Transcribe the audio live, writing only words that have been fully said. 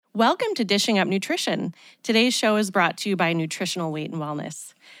Welcome to Dishing Up Nutrition. Today's show is brought to you by Nutritional Weight and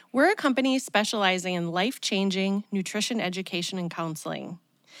Wellness. We're a company specializing in life-changing nutrition education and counseling.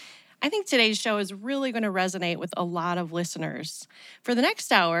 I think today's show is really going to resonate with a lot of listeners. For the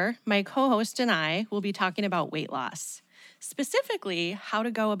next hour, my co-host and I will be talking about weight loss, specifically how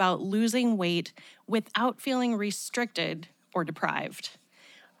to go about losing weight without feeling restricted or deprived.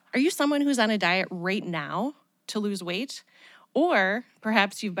 Are you someone who's on a diet right now to lose weight? Or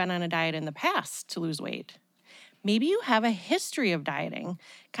perhaps you've been on a diet in the past to lose weight. Maybe you have a history of dieting,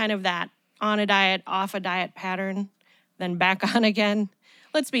 kind of that on a diet, off a diet pattern, then back on again.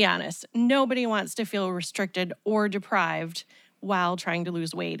 Let's be honest, nobody wants to feel restricted or deprived while trying to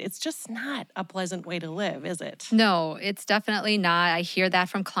lose weight. It's just not a pleasant way to live, is it? No, it's definitely not. I hear that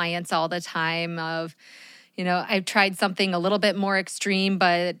from clients all the time of, I've tried something a little bit more extreme,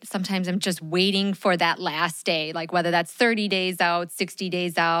 but sometimes I'm just waiting for that last day, like whether that's 30 days out, 60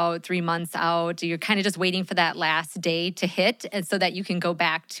 days out, 3 months out. You're kind of just waiting for that last day to hit and so that you can go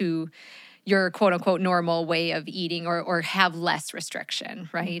back to your quote unquote normal way of eating or have less restriction,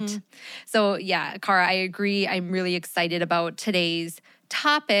 right? Mm-hmm. So yeah, Cara, I agree. I'm really excited about today's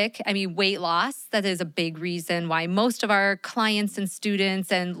topic. Weight loss, that is a big reason why most of our clients and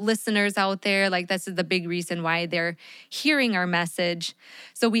students and listeners out there, this is the big reason why they're hearing our message.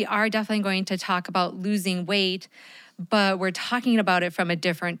 So we are definitely going to talk about losing weight, but we're talking about it from a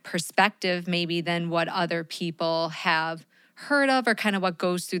different perspective maybe than what other people have heard of or kind of what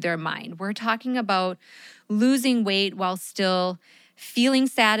goes through their mind. We're talking about losing weight while still feeling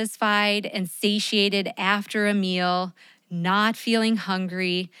satisfied and satiated after a meal, not feeling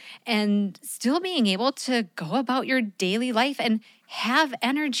hungry, and still being able to go about your daily life and have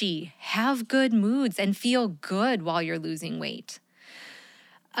energy, have good moods, and feel good while you're losing weight.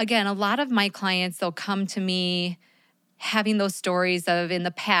 Again, a lot of my clients, they'll come to me having those stories of in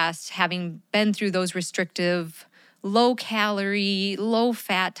the past, having been through those restrictive, low-calorie,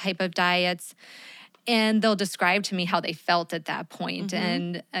 low-fat type of diets, and they'll describe to me how they felt at that point.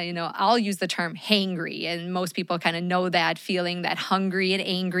 Mm-hmm. And, I'll use the term hangry. And most people kind of know that feeling, that hungry and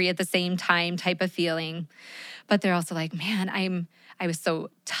angry at the same time type of feeling. But they're also like, man, I was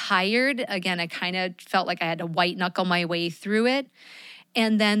so tired. Again, I kind of felt like I had to white knuckle my way through it.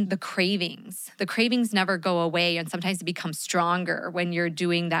 And then the cravings never go away. And sometimes they become stronger when you're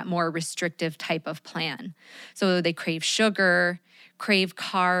doing that more restrictive type of plan. So they crave sugar, crave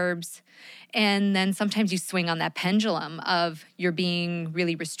carbs. And then sometimes you swing on that pendulum of you're being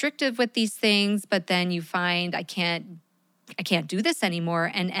really restrictive with these things, but then you find I can't do this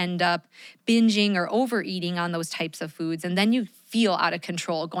anymore and end up binging or overeating on those types of foods. And then you feel out of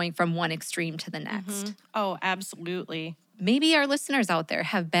control going from one extreme to the next. Mm-hmm. Oh, absolutely. Maybe our listeners out there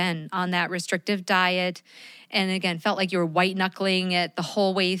have been on that restrictive diet and again, felt like you were white knuckling it the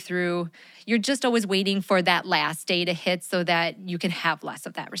whole way through. You're just always waiting for that last day to hit so that you can have less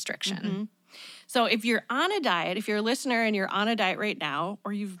of that restriction. Mm-hmm. So if you're on a diet, if you're a listener and you're on a diet right now,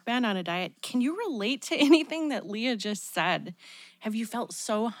 or you've been on a diet, can you relate to anything that Leah just said? Have you felt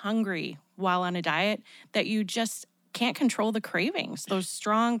so hungry while on a diet that you just can't control the cravings, those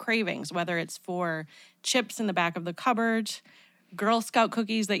strong cravings, whether it's for chips in the back of the cupboard, Girl Scout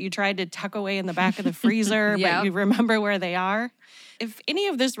cookies that you tried to tuck away in the back of the freezer, Yep. But you remember where they are? If any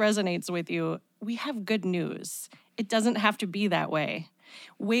of this resonates with you, we have good news. It doesn't have to be that way.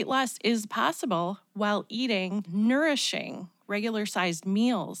 Weight loss is possible while eating nourishing, regular-sized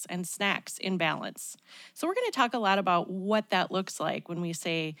meals and snacks in balance. So we're going to talk a lot about what that looks like when we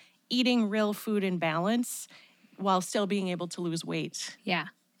say eating real food in balance while still being able to lose weight. Yeah,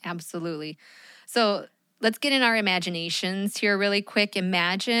 absolutely. So let's get in our imaginations here really quick.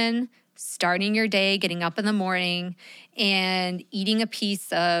 Imagine starting your day, getting up in the morning and eating a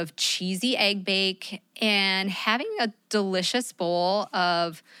piece of cheesy egg bake and having a delicious bowl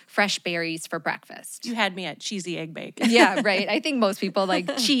of fresh berries for breakfast. You had me at cheesy egg bake. Yeah, right. I think most people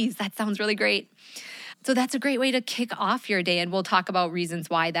like cheese. That sounds really great. So that's a great way to kick off your day. And we'll talk about reasons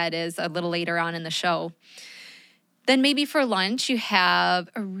why that is a little later on in the show. Then maybe for lunch, you have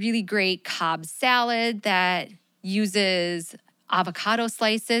a really great Cobb salad that uses avocado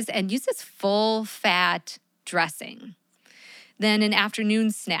slices and uses full-fat dressing. Then an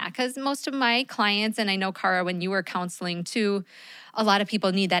afternoon snack, because most of my clients, and I know, Cara, when you were counseling too, a lot of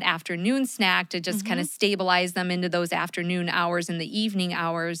people need that afternoon snack to just kind of stabilize them into those afternoon hours and the evening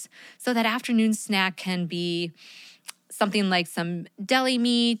hours. So that afternoon snack can be something like some deli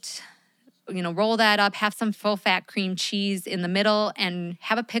meat, roll that up, have some full-fat cream cheese in the middle, and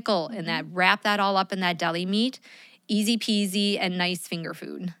have a pickle in that. Wrap that all up in that deli meat. Easy peasy and nice finger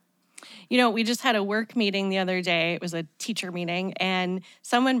food. We just had a work meeting the other day. It was a teacher meeting, and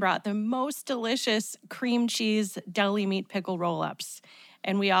someone brought the most delicious cream cheese deli meat pickle roll-ups,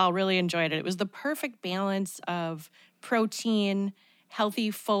 and we all really enjoyed it. It was the perfect balance of protein,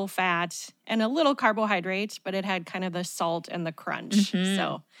 healthy, full fat, and a little carbohydrate, but it had kind of the salt and the crunch.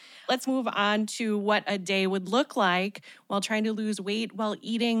 So let's move on to what a day would look like while trying to lose weight while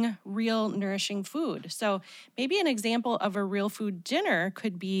eating real nourishing food. So maybe an example of a real food dinner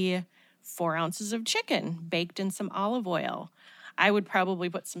could be 4 ounces of chicken baked in some olive oil. I would probably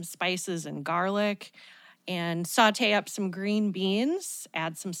put some spices and garlic and saute up some green beans,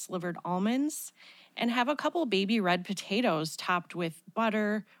 add some slivered almonds, and have a couple baby red potatoes topped with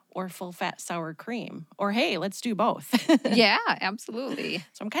butter or full-fat sour cream. Or hey, let's do both. Yeah, absolutely.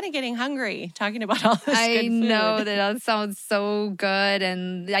 So I'm kind of getting hungry talking about all this good I food. know that sounds so good.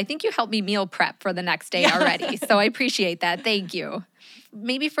 And I think you helped me meal prep for the next day already. So I appreciate that. Thank you.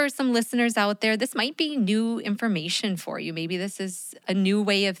 Maybe for some listeners out there, this might be new information for you. Maybe this is a new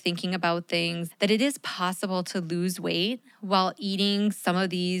way of thinking about things, that it is possible to lose weight while eating some of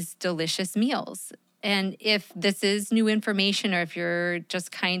these delicious meals. And if this is new information, or if you're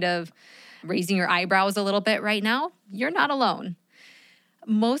just kind of raising your eyebrows a little bit right now, you're not alone.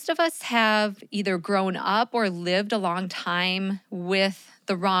 Most of us have either grown up or lived a long time with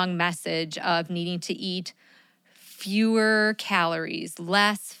the wrong message of needing to eat fewer calories,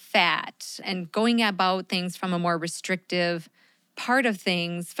 less fat, and going about things from a more restrictive part of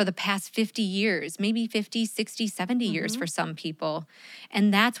things for the past 50 years, maybe 50, 60, 70 years for some people.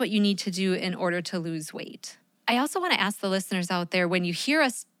 And that's what you need to do in order to lose weight. I also want to ask the listeners out there, when you hear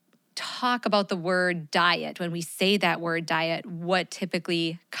us talk about the word diet, when we say that word diet, what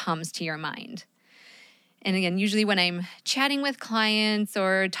typically comes to your mind? And again, usually when I'm chatting with clients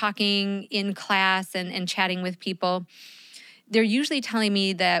or talking in class and chatting with people, they're usually telling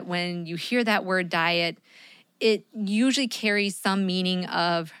me that when you hear that word diet, it usually carries some meaning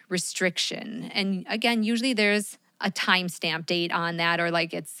of restriction. And again, usually there's a timestamp date on that, or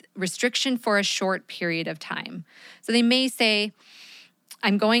like it's restriction for a short period of time. So they may say,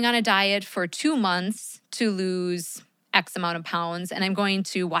 I'm going on a diet for 2 months to lose X amount of pounds, and I'm going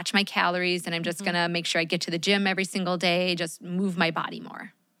to watch my calories, and I'm just going to make sure I get to the gym every single day, just move my body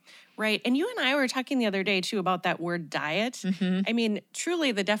more. Right. And you and I were talking the other day, too, about that word diet. I mean,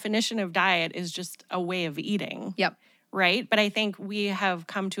 truly, the definition of diet is just a way of eating. Yep. Right. But I think we have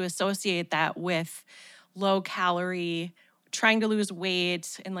come to associate that with low calorie, trying to lose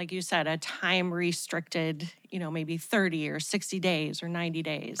weight, and like you said, a time restricted, maybe 30 or 60 days or 90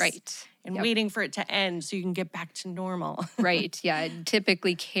 days. Right. And waiting for it to end so you can get back to normal. Right. Yeah. It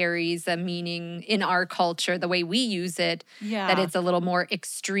typically carries a meaning in our culture, the way we use it, that it's a little more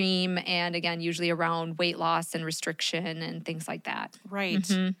extreme. And again, usually around weight loss and restriction and things like that. Right.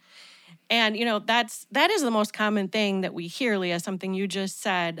 And, that is the most common thing that we hear, Leah, something you just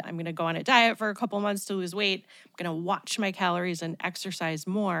said. I'm going to go on a diet for a couple months to lose weight. I'm going to watch my calories and exercise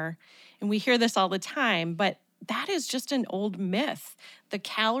more. And we hear this all the time, but that is just an old myth. The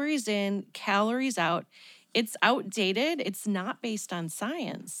calories in, calories out, it's outdated. It's not based on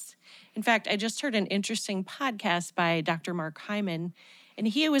science. In fact, I just heard an interesting podcast by Dr. Mark Hyman, and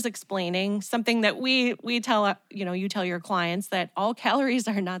he was explaining something that we tell, you tell your clients, that all calories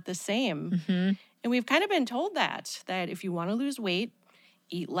are not the same. And we've kind of been told that if you want to lose weight,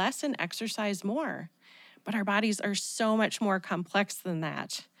 eat less and exercise more. But our bodies are so much more complex than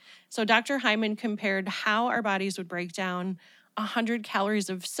that. So Dr. Hyman compared how our bodies would break down 100 calories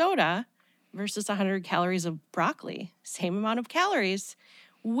of soda versus 100 calories of broccoli. Same amount of calories.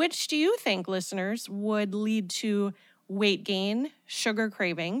 Which do you think, listeners, would lead to weight gain, sugar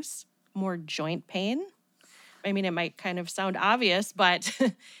cravings, more joint pain? I mean, it might kind of sound obvious, but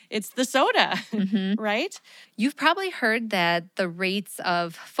it's the soda, right? You've probably heard that the rates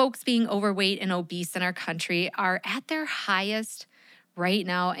of folks being overweight and obese in our country are at their highest right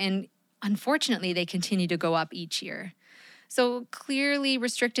now. And unfortunately, they continue to go up each year. So clearly,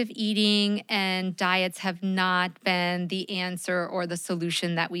 restrictive eating and diets have not been the answer or the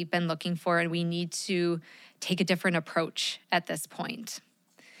solution that we've been looking for, and we need to take a different approach at this point.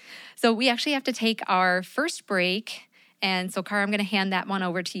 So we actually have to take our first break. And so, Cara, I'm going to hand that one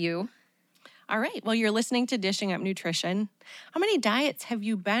over to you. All right. Well, you're listening to Dishing Up Nutrition. How many diets have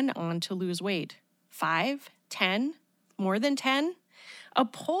you been on to lose weight? 5, 10, more than 10? A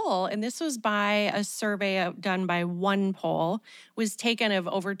poll, and this was by a survey done by One Poll, was taken of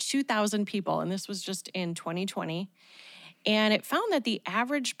over 2,000 people, and this was just in 2020. And it found that the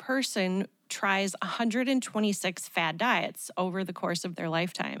average person tries 126 fad diets over the course of their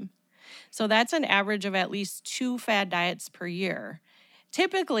lifetime. So that's an average of at least 2 fad diets per year.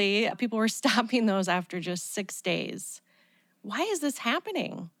 Typically, people were stopping those after just 6 days. Why is this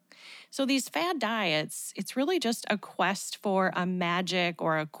happening? So these fad diets, it's really just a quest for a magic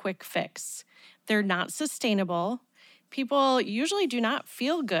or a quick fix. They're not sustainable. People usually do not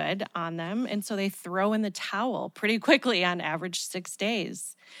feel good on them, and so they throw in the towel pretty quickly on average 6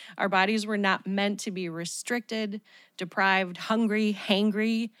 days. Our bodies were not meant to be restricted, deprived, hungry,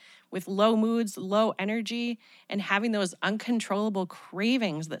 hangry, with low moods, low energy, and having those uncontrollable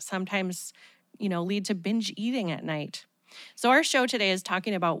cravings that sometimes, lead to binge eating at night. So our show today is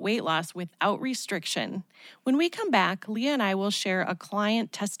talking about weight loss without restriction. When we come back, Leah and I will share a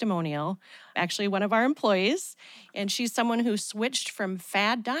client testimonial, actually one of our employees, and she's someone who switched from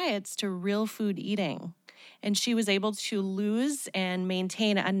fad diets to real food eating. And she was able to lose and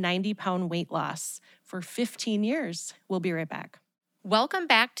maintain a 90-pound weight loss for 15 years. We'll be right back. Welcome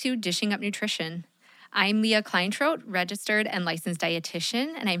back to Dishing Up Nutrition. I'm Leah Kleintrout, registered and licensed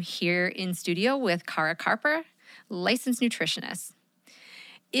dietitian, and I'm here in studio with Cara Carper, licensed nutritionist.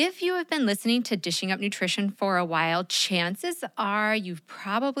 If you have been listening to Dishing Up Nutrition for a while, chances are you've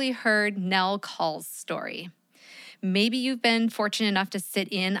probably heard Nell Call's story. Maybe you've been fortunate enough to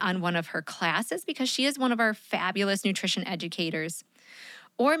sit in on one of her classes because she is one of our fabulous nutrition educators.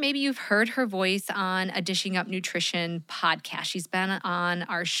 Or maybe you've heard her voice on a Dishing Up Nutrition podcast. She's been on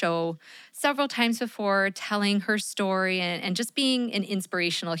our show several times before, telling her story and just being an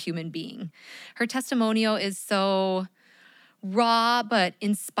inspirational human being. Her testimonial is so raw but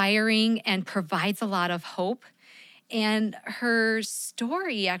inspiring and provides a lot of hope. And her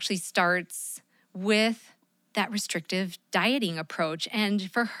story actually starts with that restrictive dieting approach.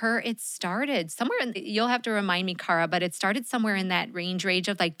 And for her, it started somewhere you'll have to remind me, Cara, but it started somewhere in that range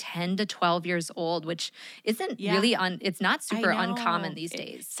of like 10 to 12 years old, which isn't really, it's not super uncommon these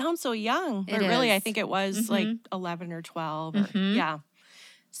days. It sounds so young, but It really, is. I think it was like 11 or 12. Yeah.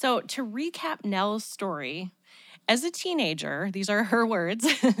 So to recap Nell's story, as a teenager, these are her words,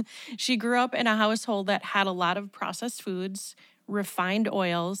 she grew up in a household that had a lot of processed foods, refined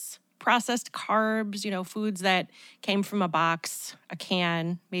oils, processed carbs, foods that came from a box, a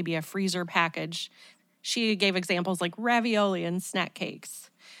can, maybe a freezer package. She gave examples like ravioli and snack cakes.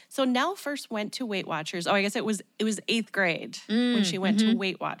 So Nell first went to Weight Watchers. Oh, I guess it was 8th grade when she went to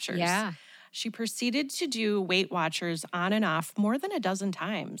Weight Watchers. Yeah. She proceeded to do Weight Watchers on and off more than a dozen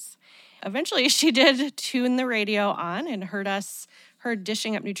times. Eventually, she did tune the radio on and heard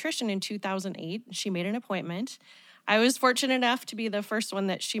Dishing Up Nutrition in 2008. She made an appointment. I was fortunate enough to be the first one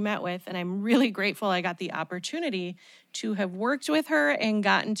that she met with, and I'm really grateful I got the opportunity to have worked with her and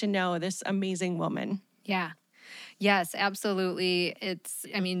gotten to know this amazing woman. Yeah. Yes, absolutely.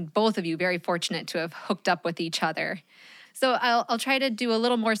 Both of you very fortunate to have hooked up with each other. So I'll try to do a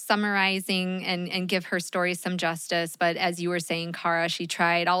little more summarizing and give her story some justice. But as you were saying, Cara, she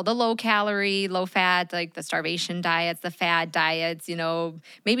tried all the low calorie, low fat, like the starvation diets, the fad diets.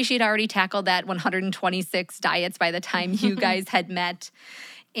 Maybe she'd already tackled that 126 diets by the time you guys had met.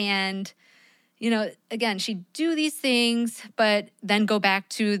 And again, she'd do these things, but then go back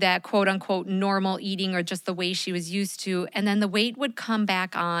to that quote unquote normal eating or just the way she was used to. And then the weight would come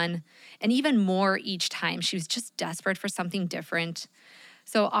back on, and even more each time. She was just desperate for something different.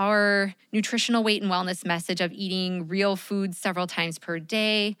 So our nutritional weight and wellness message of eating real food several times per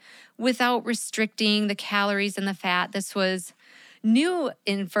day without restricting the calories and the fat, this was new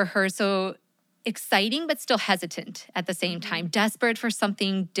for her. So exciting, but still hesitant at the same time, desperate for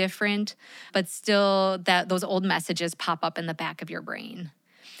something different, but still those old messages pop up in the back of your brain.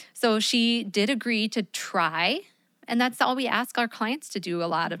 So she did agree to try, and that's all we ask our clients to do a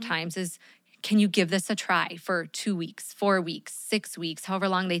lot of times is, can you give this a try for 2 weeks, 4 weeks, 6 weeks, however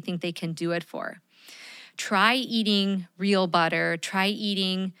long they think they can do it for. Try eating real butter, try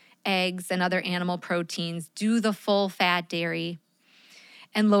eating eggs and other animal proteins, do the full fat dairy.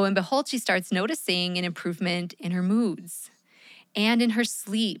 And lo and behold, she starts noticing an improvement in her moods and in her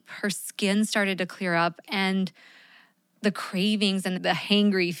sleep. Her skin started to clear up, and the cravings and the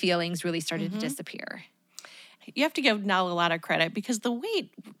hangry feelings really started to disappear. You have to give Nell a lot of credit because the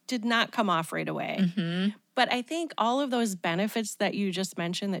weight did not come off right away. But I think all of those benefits that you just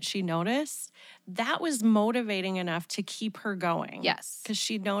mentioned that she noticed, that was motivating enough to keep her going. Yes. Because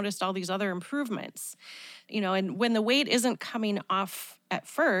she noticed all these other improvements. And when the weight isn't coming off at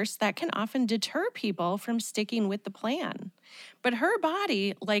first, that can often deter people from sticking with the plan. But her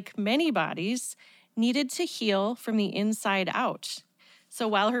body, like many bodies, needed to heal from the inside out. So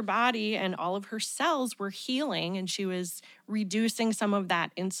while her body and all of her cells were healing and she was reducing some of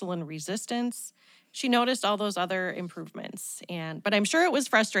that insulin resistance, She noticed all those other improvements. But I'm sure it was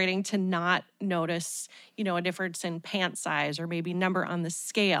frustrating to not notice, a difference in pant size or maybe number on the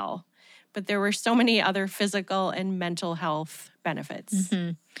scale. But there were so many other physical and mental health benefits.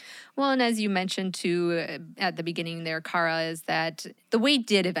 Well, and as you mentioned too at the beginning there, Cara, is that the weight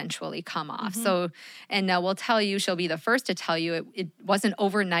did eventually come off. So, and we'll tell you, she'll be the first to tell you, it wasn't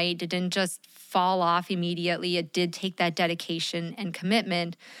overnight. It didn't just fall off immediately. It did take that dedication and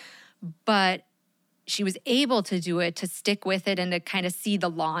commitment. But she was able to do it, to stick with it, and to kind of see the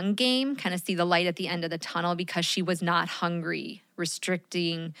long game, kind of see the light at the end of the tunnel, because she was not hungry,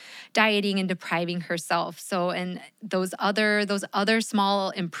 restricting, dieting, and depriving herself. So, and those other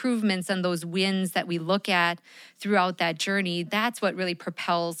small improvements and those wins that we look at throughout that journey, that's what really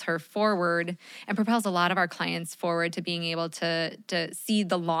propels her forward and propels a lot of our clients forward to being able to see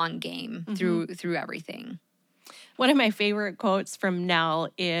the long game through everything. One of my favorite quotes from Nell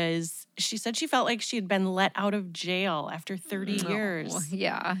is she said she felt like she had been let out of jail after 30 years.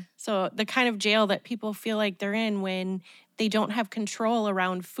 Yeah. So the kind of jail that people feel like they're in when they don't have control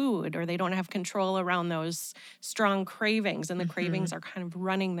around food, or they don't have control around those strong cravings, and the cravings are kind of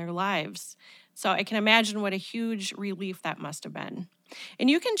running their lives. So I can imagine what a huge relief that must have been. And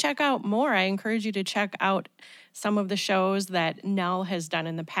you can check out more. I encourage you to check out some of the shows that Nell has done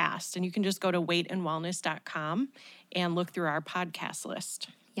in the past. And you can just go to weightandwellness.com and look through our podcast list.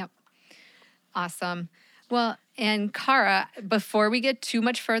 Yep. Awesome. Well, and Cara, before we get too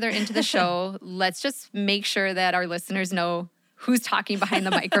much further into the show, let's just make sure that our listeners know who's talking behind the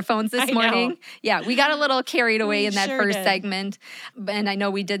microphones this morning. Know. Yeah, we got a little carried away in that sure first did. segment. And I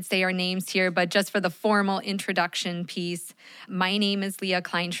know we did say our names here, but just for the formal introduction piece, my name is Leah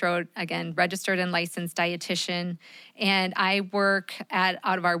Kleinschrodt, again, registered and licensed dietitian. And I work out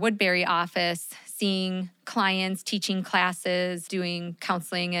of our Woodbury office, seeing clients, teaching classes, doing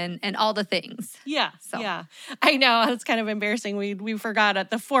counseling, and all the things. Yeah, I know. It's kind of embarrassing. We forgot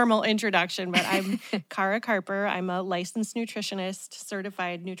at the formal introduction, but I'm Cara Carper. I'm a licensed nutritionist,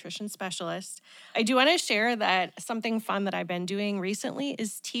 certified nutrition specialist. I do want to share that something fun that I've been doing recently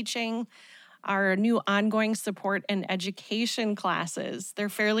is teaching our new ongoing support and education classes. They're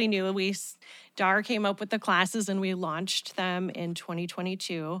fairly new. DAR came up with the classes and we launched them in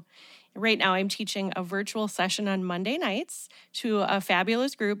 2022. Right now, I'm teaching a virtual session on Monday nights to a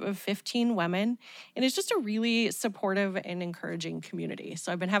fabulous group of 15 women, and it's just a really supportive and encouraging community.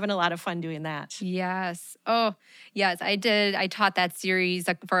 So I've been having a lot of fun doing that. Yes. Oh, yes, I did. I taught that series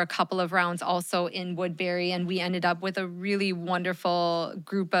for a couple of rounds also in Woodbury, and we ended up with a really wonderful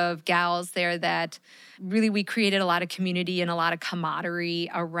group of gals there that really we created a lot of community and a lot of camaraderie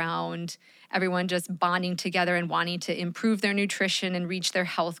around everyone just bonding together and wanting to improve their nutrition and reach their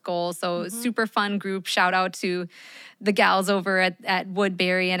health goals. So super fun group. Shout out to the gals over at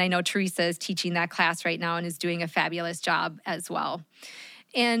Woodbury. And I know Teresa is teaching that class right now and is doing a fabulous job as well.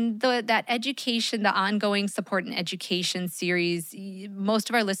 And that education, the ongoing support and education series, most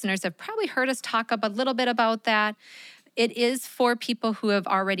of our listeners have probably heard us talk a little bit about that. It is for people who have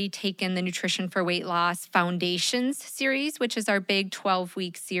already taken the Nutrition for Weight Loss Foundations series, which is our big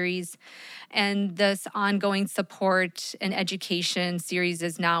 12-week series. And this ongoing support and education series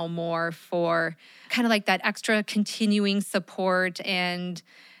is now more for kind of like that extra continuing support. And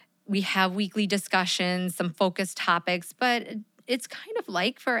we have weekly discussions, some focused topics, but it's kind of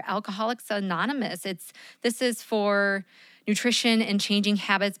like for Alcoholics Anonymous. This is for nutrition and changing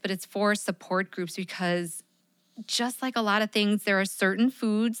habits, but it's for support groups, because just like a lot of things, there are certain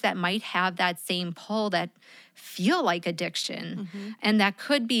foods that might have that same pull that feel like addiction. And that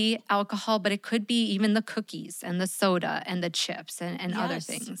could be alcohol, but it could be even the cookies and the soda and the chips and other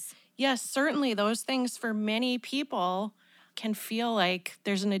things. Yes, certainly those things for many people can feel like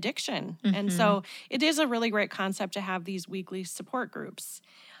there's an addiction. And so it is a really great concept to have these weekly support groups.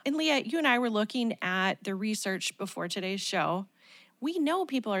 And Leah, you and I were looking at the research before today's show. We know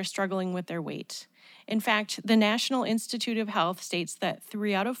people are struggling with their weight. In fact, the National Institute of Health states that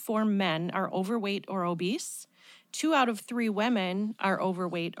 3 out of 4 men are overweight or obese, 2 out of 3 women are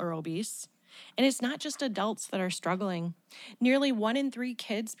overweight or obese. And it's not just adults that are struggling. Nearly 1 in 3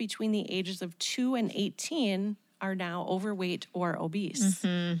 kids between the ages of 2 and 18 are now overweight or obese.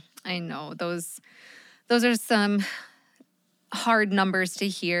 I know. Those are some hard numbers to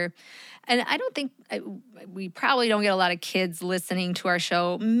hear. And I don't think, we probably don't get a lot of kids listening to our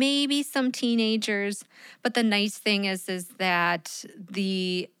show, maybe some teenagers. But the nice thing is that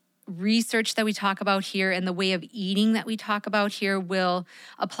the research that we talk about here and the way of eating that we talk about here will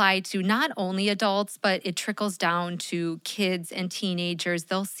apply to not only adults, but it trickles down to kids and teenagers.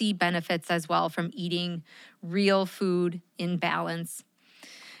 They'll see benefits as well from eating real food in balance.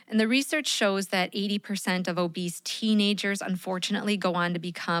 And the research shows that 80% of obese teenagers unfortunately go on to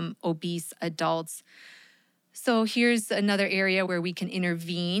become obese adults. So here's another area where we can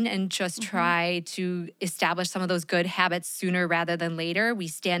intervene and just try to establish some of those good habits sooner rather than later. We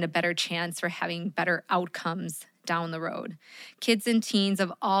stand a better chance for having better outcomes down the road. Kids and teens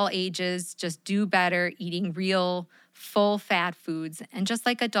of all ages just do better eating real, full-fat foods. And just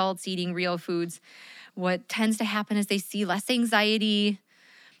like adults eating real foods, what tends to happen is they see less anxiety,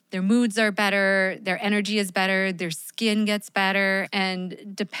 their moods are better, their energy is better, their skin gets better.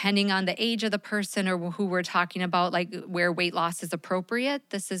 And depending on the age of the person or who we're talking about, like where weight loss is appropriate,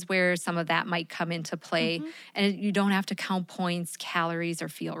 this is where some of that might come into play. And you don't have to count points, calories, or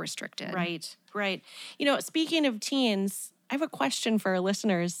feel restricted. Right. Speaking of teens, I have a question for our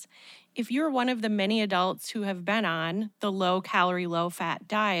listeners. If you're one of the many adults who have been on the low calorie, low fat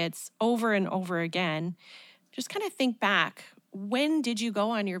diets over and over again, just kind of think back. When did you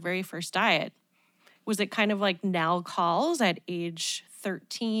go on your very first diet? Was it kind of like Nell calls at age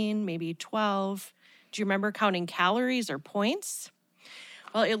 13, maybe 12? Do you remember counting calories or points?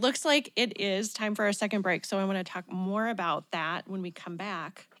 Well, it looks like it is time for our second break, so I want to talk more about that when we come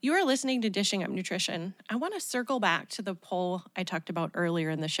back. You are listening to Dishing Up Nutrition. I want to circle back to the poll I talked about earlier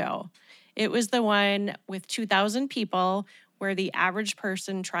in the show. It was the one with 2,000 people where the average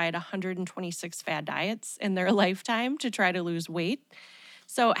person tried 126 fad diets in their lifetime to try to lose weight.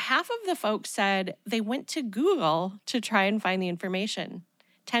 So half of the folks said they went to Google to try and find the information.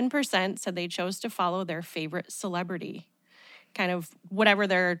 10% said they chose to follow their favorite celebrity, kind of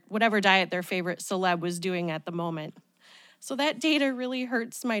whatever diet their favorite celeb was doing at the moment. So that data really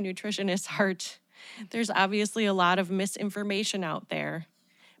hurts my nutritionist heart. There's obviously a lot of misinformation out there,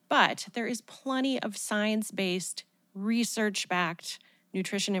 but there is plenty of science-based, research-backed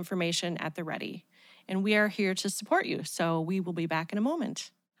nutrition information at the ready. And we are here to support you, so we will be back in a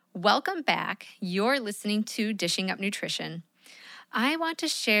moment. Welcome back. You're listening to Dishing Up Nutrition. I want to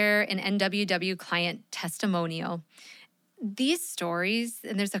share an NWW client testimonial. These stories,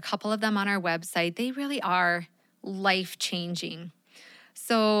 and there's a couple of them on our website, they really are life-changing.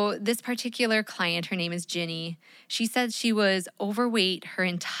 So this particular client, her name is Ginny, she said she was overweight her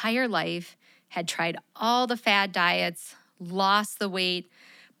entire life, had tried all the fad diets, lost the weight,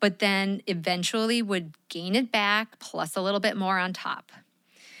 but then eventually would gain it back plus a little bit more on top.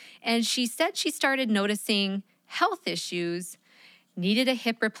 And she said she started noticing health issues, needed a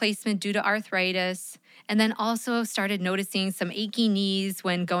hip replacement due to arthritis, and then also started noticing some achy knees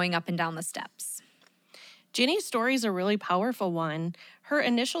when going up and down the steps. Ginny's story is a really powerful one. Her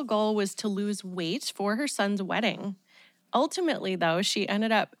initial goal was to lose weight for her son's wedding. Ultimately, though, she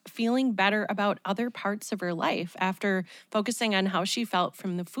ended up feeling better about other parts of her life after focusing on how she felt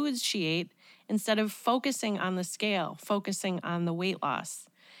from the foods she ate instead of focusing on the scale, focusing on the weight loss.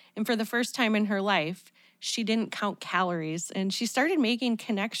 And for the first time in her life, she didn't count calories, and she started making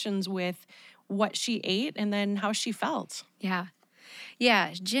connections with what she ate and then how she felt.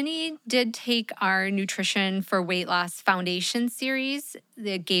 Yeah, Ginny did take our Nutrition for Weight Loss Foundation series.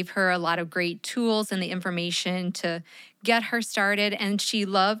 That gave her a lot of great tools and the information to get her started. And she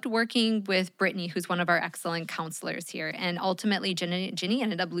loved working with Brittany, who's one of our excellent counselors here. And ultimately, Ginny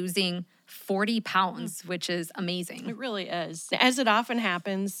ended up losing 40 pounds, which is amazing. It really is. As it often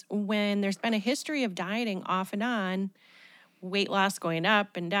happens, when there's been a history of dieting off and on, weight loss going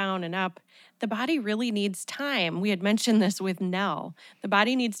up and down and up, the body really needs time. We had mentioned this with Nell. The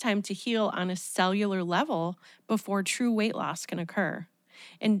body needs time to heal on a cellular level before true weight loss can occur.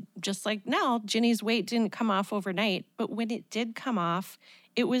 And just like Nell, Ginny's weight didn't come off overnight, but when it did come off,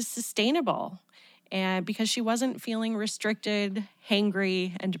 it was sustainable. And because she wasn't feeling restricted,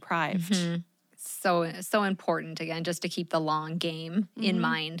 hangry, and deprived. So important, again, just to keep the long game in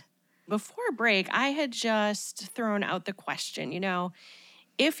mind. Before break, I had just thrown out the question,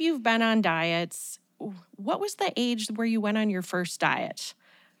 if you've been on diets, what was the age where you went on your first diet?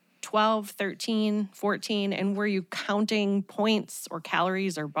 12, 13, 14, and were you counting points or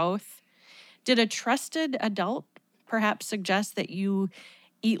calories or both? Did a trusted adult perhaps suggest that you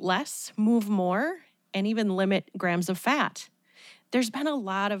eat less, move more, and even limit grams of fat? There's been a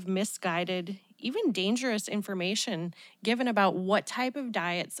lot of misguided, even dangerous information given about what type of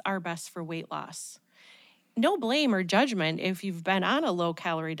diets are best for weight loss. No blame or judgment if you've been on a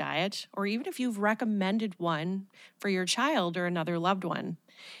low-calorie diet or even if you've recommended one for your child or another loved one.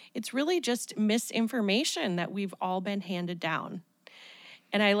 It's really just misinformation that we've all been handed down.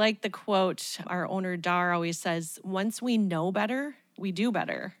 And I like the quote our owner Dar always says, once we know better, we do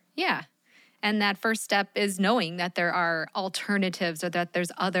better. Yeah. And that first step is knowing that there are alternatives or that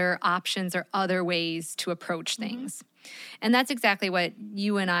there's other options or other ways to approach things. And that's exactly what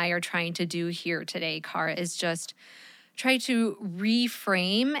you and I are trying to do here today, Cara, is just try to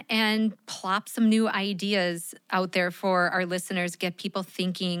reframe and plop some new ideas out there for our listeners, get people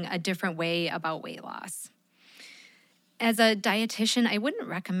thinking a different way about weight loss. As a dietitian, I wouldn't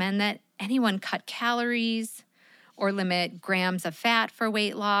recommend that anyone cut calories or limit grams of fat for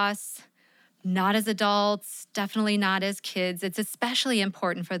weight loss. Not as adults, definitely not as kids. It's especially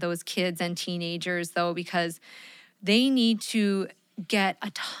important for those kids and teenagers, though, because they need to get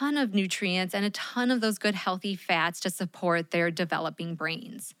a ton of nutrients and a ton of those good healthy fats to support their developing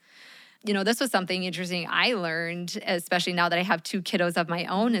brains. You know, this was something interesting I learned, especially now that I have 2 kiddos of my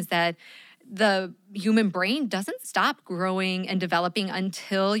own, is that the human brain doesn't stop growing and developing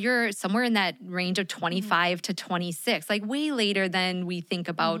until you're somewhere in that range of 25 to 26, like way later than we think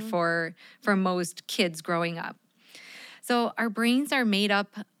about for most kids growing up. So our brains are made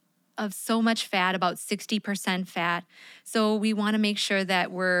up of so much fat, about 60% fat. So we want to make sure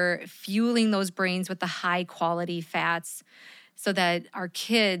that we're fueling those brains with the high quality fats so that our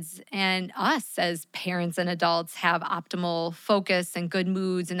kids and us as parents and adults have optimal focus and good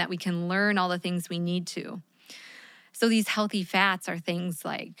moods and that we can learn all the things we need to. So these healthy fats are things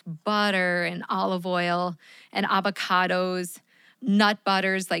like butter and olive oil and avocados, nut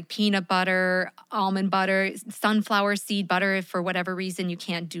butters like peanut butter, almond butter, sunflower seed butter if for whatever reason you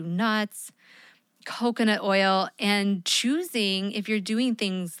can't do nuts, coconut oil, and choosing, if you're doing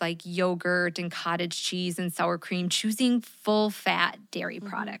things like yogurt and cottage cheese and sour cream, choosing full fat dairy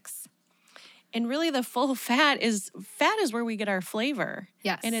products. And really the full fat is where we get our flavor.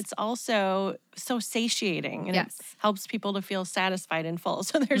 Yes. And it's also so satiating and Yes. it helps people to feel satisfied and full.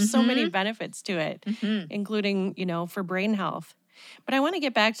 So there's so many benefits to it, including, for brain health. But I want to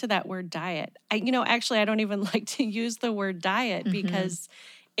get back to that word diet. Actually, I don't even like to use the word diet because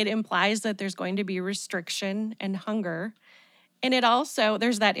it implies that there's going to be restriction and hunger. And it also,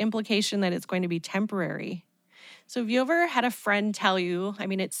 there's that implication that it's going to be temporary. So have you ever had a friend tell you,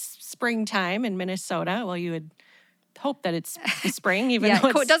 it's springtime in Minnesota. Well, you would hope that it's spring, even though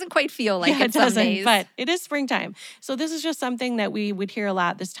it doesn't quite feel like it some doesn't, days. but it is springtime. So this is just something that we would hear a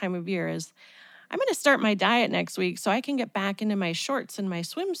lot this time of year is, I'm going to start my diet next week so I can get back into my shorts and my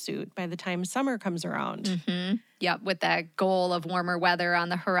swimsuit by the time summer comes around. Yep, with that goal of warmer weather on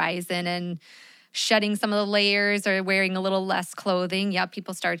the horizon and shedding some of the layers or wearing a little less clothing. Yep,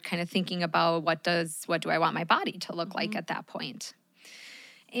 people start kind of thinking about what do I want my body to look like at that point.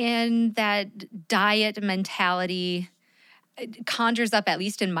 And that diet mentality conjures up, at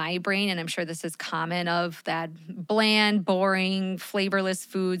least in my brain, and I'm sure this is common, of that bland, boring, flavorless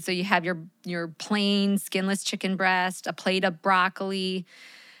food. So you have your plain skinless chicken breast, a plate of broccoli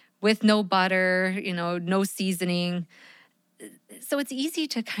with no butter, no seasoning. So it's easy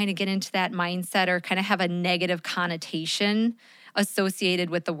to kind of get into that mindset or kind of have a negative connotation associated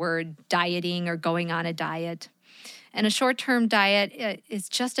with the word dieting or going on a diet. And a short-term diet is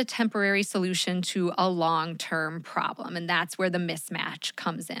just a temporary solution to a long-term problem. And that's where the mismatch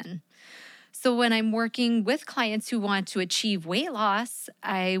comes in. So when I'm working with clients who want to achieve weight loss,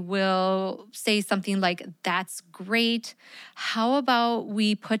 I will say something like, that's great. How about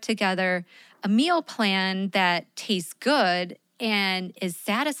we put together a meal plan that tastes good and is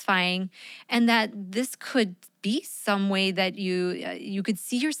satisfying, and that this could be some way that you could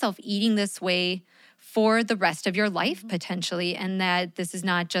see yourself eating this way for the rest of your life potentially, and that this is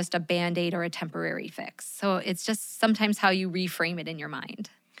not just a Band-Aid or a temporary fix. So it's just sometimes how you reframe it in your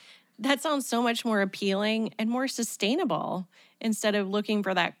mind. That sounds so much more appealing and more sustainable instead of looking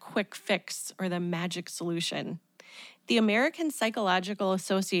for that quick fix or the magic solution. The American Psychological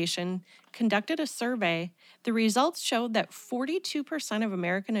Association conducted a survey. The results showed that 42% of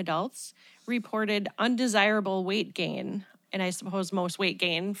American adults reported undesirable weight gain. And I suppose most weight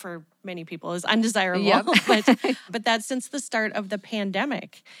gain for many people is undesirable, Yep. but that's since the start of the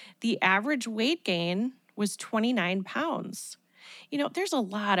pandemic. The average weight gain was 29 pounds. There's a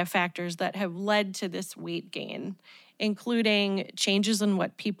lot of factors that have led to this weight gain, including changes in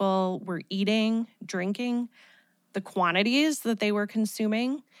what people were eating, drinking, the quantities that they were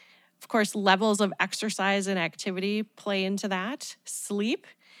consuming. Of course, levels of exercise and activity play into that, sleep.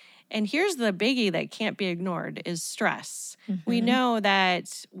 And here's the biggie that can't be ignored is stress. We know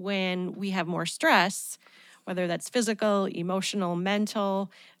that when we have more stress, whether that's physical, emotional,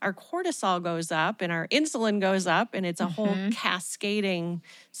 mental, our cortisol goes up and our insulin goes up, and it's a whole cascading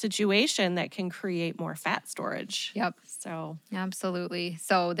situation that can create more fat storage. Yep. So absolutely.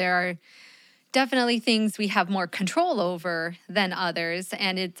 So there are definitely things we have more control over than others.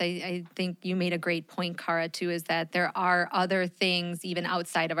 And I think you made a great point, Cara, too, is that there are other things even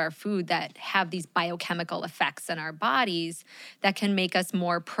outside of our food that have these biochemical effects in our bodies that can make us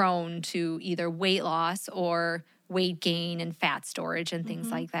more prone to either weight loss or weight gain and fat storage and things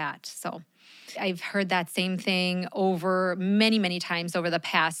like that. So I've heard that same thing over many, many times over the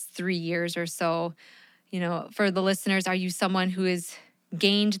past 3 years or so. For the listeners, are you someone who is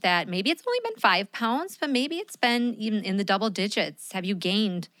gained that maybe it's only been 5 pounds, but maybe it's been even in the double digits? Have you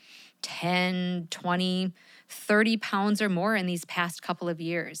gained 10, 20, 30 pounds or more in these past couple of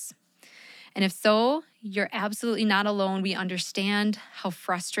years? And if so, you're absolutely not alone. We understand how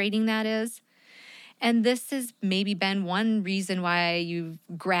frustrating that is. And this has maybe been one reason why you've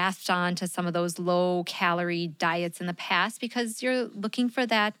grasped on to some of those low calorie diets in the past, because you're looking for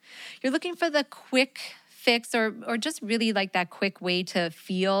the quick fix or just really like that quick way to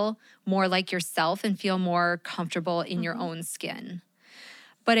feel more like yourself and feel more comfortable in your own skin.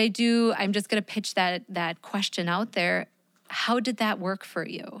 But I'm just going to pitch that question out there. How did that work for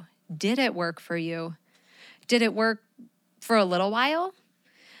you? Did it work for you? Did it work for a little while?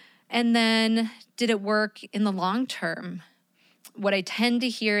 And then did it work in the long term? What I tend to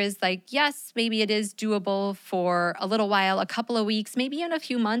hear is yes, maybe it is doable for a little while, a couple of weeks, maybe in a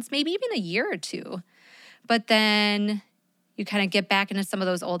few months, maybe even a year or two. But then you kind of get back into some of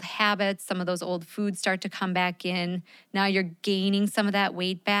those old habits, some of those old foods start to come back in. Now you're gaining some of that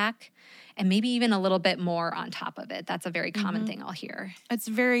weight back and maybe even a little bit more on top of it. That's a very common thing I'll hear. It's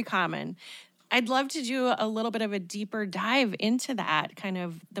very common. I'd love to do a little bit of a deeper dive into that, kind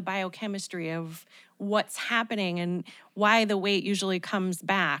of the biochemistry of what's happening and why the weight usually comes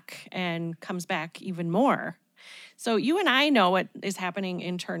back and comes back even more. So you and I know what is happening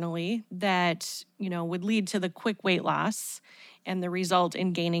internally that, would lead to the quick weight loss and the result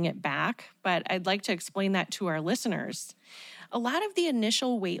in gaining it back. But I'd like to explain that to our listeners. A lot of the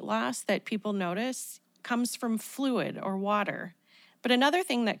initial weight loss that people notice comes from fluid or water. But another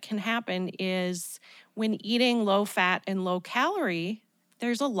thing that can happen is when eating low fat and low calorie,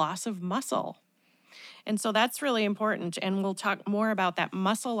 there's a loss of muscle. And so that's really important. And we'll talk more about that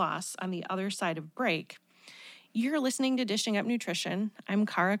muscle loss on the other side of break. You're listening to Dishing Up Nutrition. I'm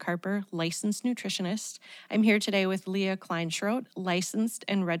Cara Carper, licensed nutritionist. I'm here today with Leah Kleinschrodt, licensed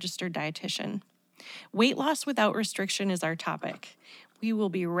and registered dietitian. Weight loss without restriction is our topic. We will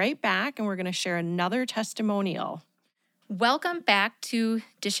be right back, and we're going to share another testimonial. Welcome back to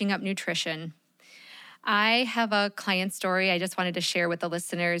Dishing Up Nutrition. I have a client story I just wanted to share with the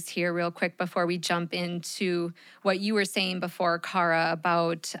listeners here real quick before we jump into what you were saying before, Cara,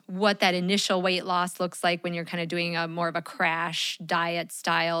 about what that initial weight loss looks like when you're kind of doing a more of a crash diet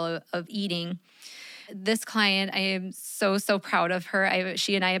style of eating. This client, I am so proud of her.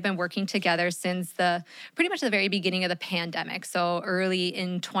 She and I have been working together since pretty much the very beginning of the pandemic, so early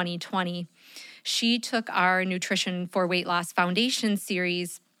in 2020. She took our Nutrition for Weight Loss Foundation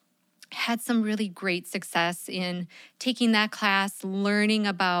series, had some really great success in taking that class, learning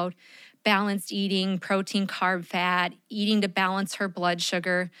about balanced eating, protein, carb, fat, eating to balance her blood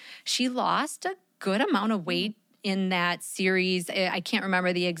sugar. She lost a good amount of weight in that series. I can't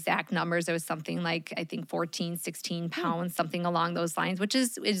remember the exact numbers. It was something like, I think 14, 16 pounds, something along those lines, which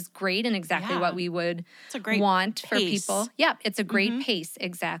is great and exactly what we would want for people. Yeah, it's a great pace,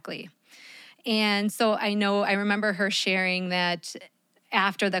 exactly. And so I remember her sharing that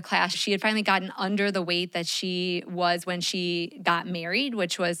after the class, she had finally gotten under the weight that she was when she got married,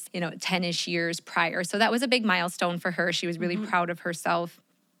 which was, 10-ish years prior. So that was a big milestone for her. She was really proud of herself.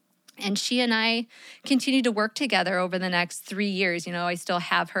 And she and I continued to work together over the next 3 years. I still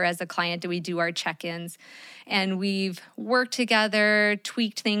have her as a client. We do our check-ins. And we've worked together,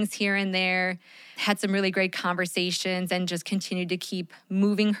 tweaked things here and there, had some really great conversations, and just continued to keep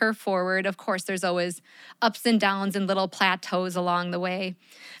moving her forward. Of course, there's always ups and downs and little plateaus along the way.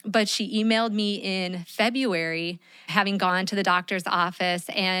 But she emailed me in February, having gone to the doctor's office,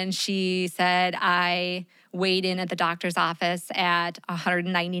 and she said, I weighed in at the doctor's office at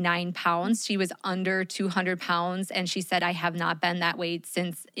 199 pounds. She was under 200 pounds, and she said, I have not been that weight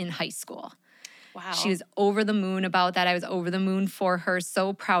since in high school. Wow. She was over the moon about that. I was over the moon for her,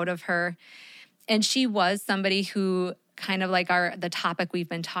 so proud of her. And she was somebody who, kind of like the topic we've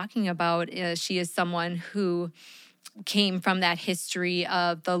been talking about, she is someone who came from that history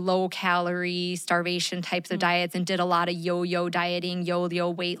of the low-calorie, starvation types of diets and did a lot of yo-yo dieting, yo-yo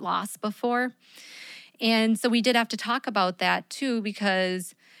weight loss before. And so we did have to talk about that too,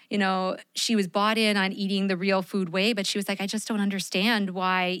 because, she was bought in on eating the real food way, but she was like, I just don't understand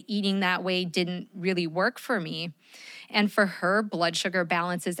why eating that way didn't really work for me. And for her, blood sugar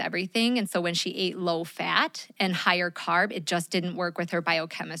balances everything. And so when she ate low fat and higher carb, it just didn't work with her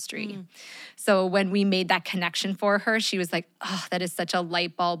biochemistry. So when we made that connection for her, she was like, oh, that is such a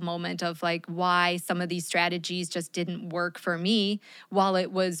light bulb moment of like why some of these strategies just didn't work for me while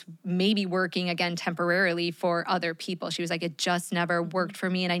it was maybe working again temporarily for other people. She was like, it just never worked for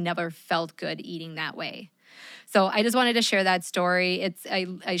me and I never felt good eating that way. So I just wanted to share that story.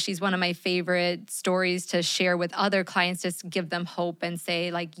 She's one of my favorite stories to share with other clients, just give them hope and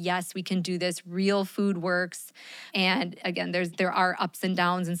say like, yes, we can do this. Real food works. And again, there are ups and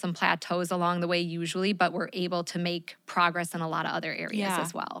downs and some plateaus along the way usually, but we're able to make progress in a lot of other areas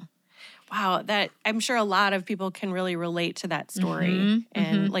as well. Wow, that I'm sure a lot of people can really relate to that story.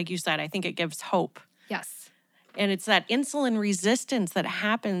 And like you said, I think it gives hope. Yes. And it's that insulin resistance that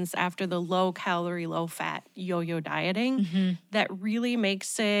happens after the low calorie, low fat yo-yo dieting that really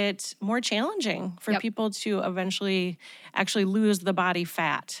makes it more challenging for people to eventually actually lose the body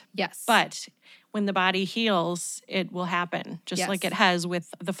fat. Yes. But when the body heals, it will happen, just like it has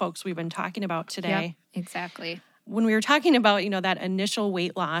with the folks we've been talking about today. Yep, exactly. When we were talking about, that initial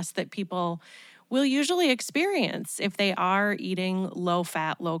weight loss that people will usually experience if they are eating low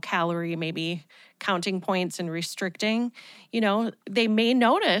fat, low calorie, maybe counting points and restricting, they may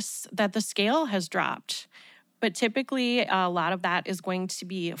notice that the scale has dropped. But typically, a lot of that is going to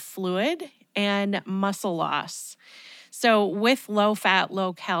be fluid and muscle loss. So with low fat,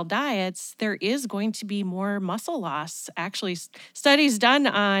 low cal diets, there is going to be more muscle loss. Actually, studies done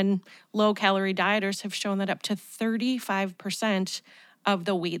on low calorie dieters have shown that up to 35% of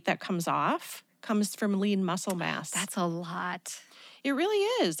the weight that comes off comes from lean muscle mass. That's a lot. It really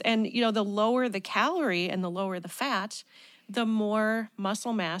is. And, the lower the calorie and the lower the fat, the more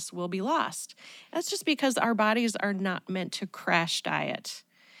muscle mass will be lost. That's just because our bodies are not meant to crash diet.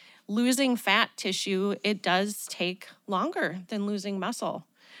 Losing fat tissue, it does take longer than losing muscle.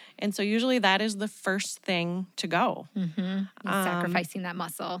 And so usually that is the first thing to go. Sacrificing that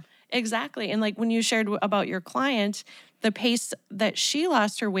muscle. Exactly. And like when you shared about your client, the pace that she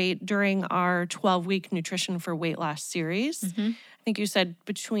lost her weight during our 12-week Nutrition for Weight Loss series, I think you said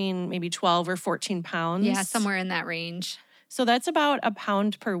between maybe 12 or 14 pounds. Yeah, somewhere in that range. So that's about a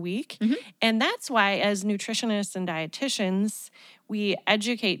pound per week. And that's why as nutritionists and dietitians, we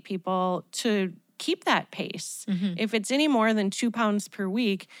educate people to keep that pace. If it's any more than 2 pounds per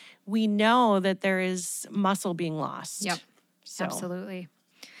week, we know that there is muscle being lost. Yep, absolutely.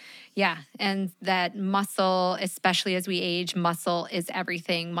 Yeah, and that muscle, especially as we age, muscle is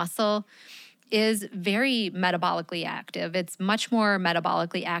everything. Muscle is very metabolically active. It's much more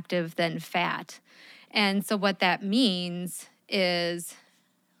metabolically active than fat. And so what that means is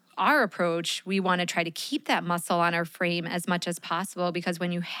our approach, we want to try to keep that muscle on our frame as much as possible because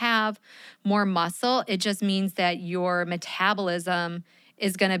when you have more muscle, it just means that your metabolism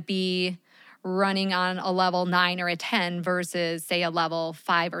is going to be running on a level 9 or a 10 versus, say, a level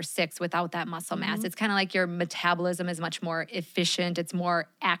 5 or 6 without that muscle mass. It's kind of like your metabolism is much more efficient. It's more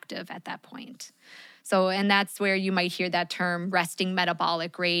active at that point. So, and that's where you might hear that term resting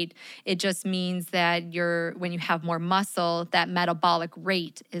metabolic rate. It just means that when you have more muscle, that metabolic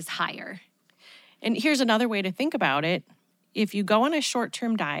rate is higher. And here's another way to think about it. If you go on a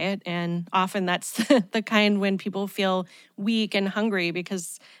short-term diet, and often that's the kind when people feel weak and hungry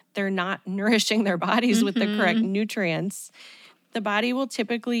because they're not nourishing their bodies with the correct nutrients, the body will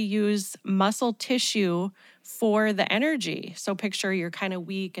typically use muscle tissue for the energy. So picture you're kind of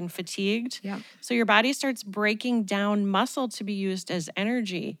weak and fatigued. Yep. So your body starts breaking down muscle to be used as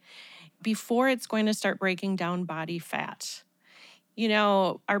energy before it's going to start breaking down body fat.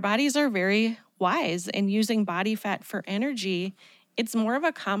 Our bodies are very wise, and using body fat for energy, it's more of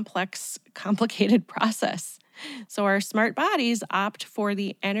a complex, complicated process. So our smart bodies opt for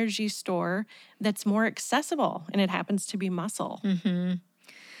the energy store that's more accessible, and it happens to be muscle.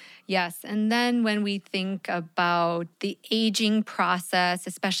 Yes. And then when we think about the aging process,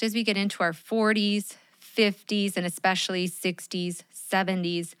 especially as we get into our 40s, 50s, and especially 60s,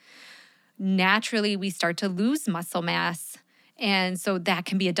 70s, naturally we start to lose muscle mass. And so that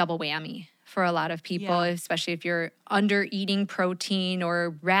can be a double whammy for a lot of people, especially if you're under eating protein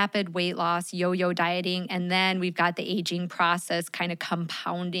or rapid weight loss, yo-yo dieting. And then we've got the aging process kind of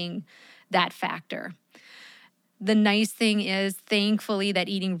compounding that factor. The nice thing is, thankfully, that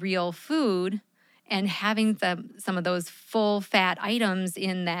eating real food and having some of those full fat items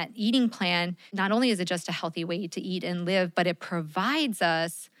in that eating plan, not only is it just a healthy way to eat and live, but it provides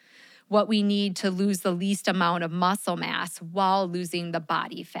us what we need to lose the least amount of muscle mass while losing the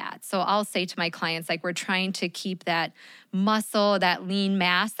body fat. So I'll say to my clients, like, we're trying to keep that muscle, that lean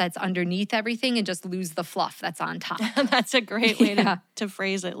mass that's underneath everything, and just lose the fluff that's on top. That's a great way to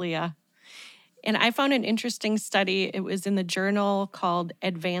phrase it, Leah. And I found an interesting study. It was in the journal called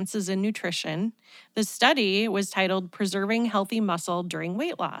Advances in Nutrition. The study was titled Preserving Healthy Muscle During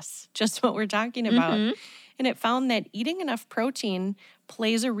Weight Loss, just what we're talking about. And it found that eating enough protein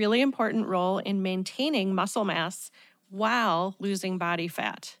plays a really important role in maintaining muscle mass while losing body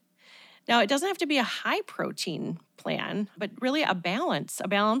fat. Now, it doesn't have to be a high protein plan, but really a balance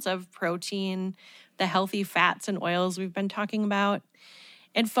of protein, the healthy fats and oils we've been talking about,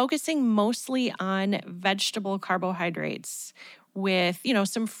 and focusing mostly on vegetable carbohydrates with,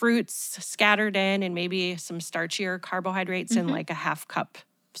 some fruits scattered in and maybe some starchier carbohydrates in like a half cup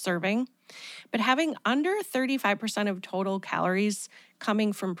serving. But having under 35% of total calories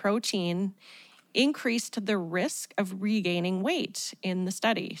coming from protein increased the risk of regaining weight in the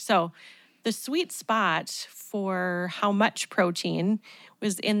study. So the sweet spot for how much protein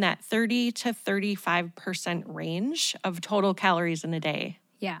was in that 30 to 35% range of total calories in a day.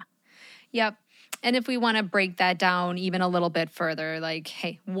 Yeah. Yep. And if we want to break that down even a little bit further, like,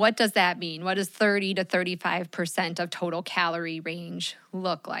 hey, what does that mean? What does 30 to 35% of total calorie range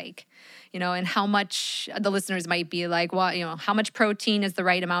look like? And how much the listeners might be like, well, how much protein is the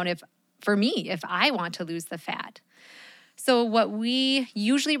right amount if I want to lose the fat? So what we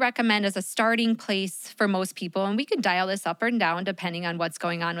usually recommend as a starting place for most people, and we can dial this up or down depending on what's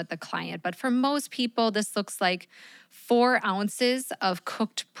going on with the client, but for most people, this looks like 4 ounces of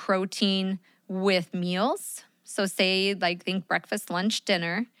cooked protein with meals. So say, like, think breakfast, lunch,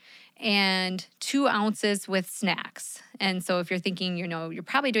 dinner, and 2 ounces with snacks. And so if you're thinking, you're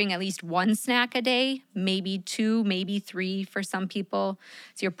probably doing at least 1 snack a day, maybe 2, maybe 3 for some people.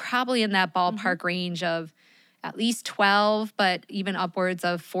 So you're probably in that ballpark range of at least 12, but even upwards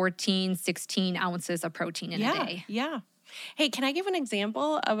of 14, 16 ounces of protein in a day. Yeah. Hey, can I give an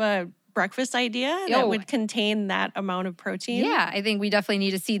example of a breakfast idea that would contain that amount of protein? Yeah, I think we definitely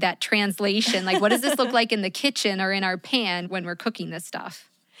need to see that translation. Like, what does this look like in the kitchen or in our pan when we're cooking this stuff?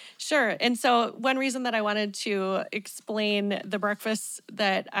 Sure. And so one reason that I wanted to explain the breakfast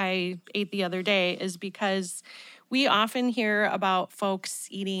that I ate the other day is because we often hear about folks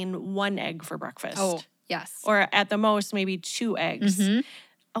eating 1 egg for breakfast. Oh, yes. Or at the most, maybe 2 eggs.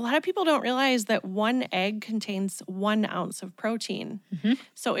 A lot of people don't realize that 1 egg contains 1 ounce of protein.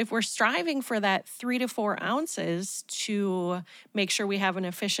 So if we're striving for that 3 to 4 ounces to make sure we have an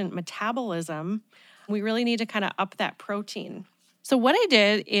efficient metabolism, we really need to kind of up that protein. So what I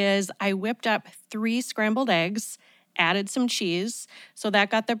did is I whipped up 3 scrambled eggs, added some cheese. So that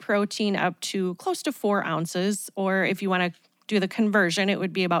got the protein up to close to 4 ounces. Or if you want to do the conversion, it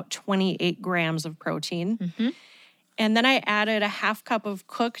would be about 28 grams of protein. And then I added a half cup of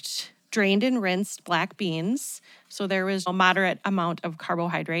cooked, drained and rinsed black beans. So there was a moderate amount of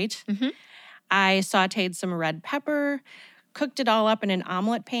carbohydrate. I sauteed some red pepper, cooked it all up in an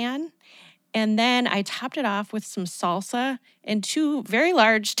omelet pan. And then I topped it off with some salsa and 2 very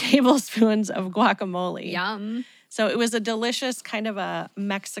large tablespoons of guacamole. Yum. So it was a delicious kind of a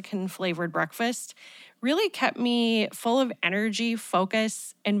Mexican flavored breakfast. Really kept me full of energy,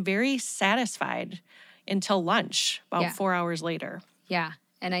 focus, and very satisfied until lunch, about 4 hours later. Yeah.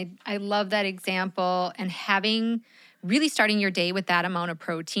 And I love that example. And really starting your day with that amount of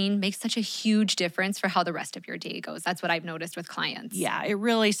protein makes such a huge difference for how the rest of your day goes. That's what I've noticed with clients. Yeah, it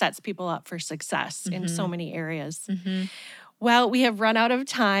really sets people up for success in so many areas. Well, we have run out of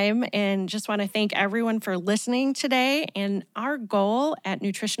time and just want to thank everyone for listening today. And our goal at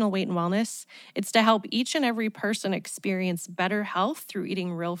Nutritional Weight and Wellness, it's to help each and every person experience better health through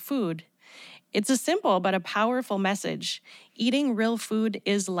eating real food. It's a simple but a powerful message. Eating real food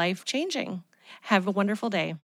is life-changing. Have a wonderful day.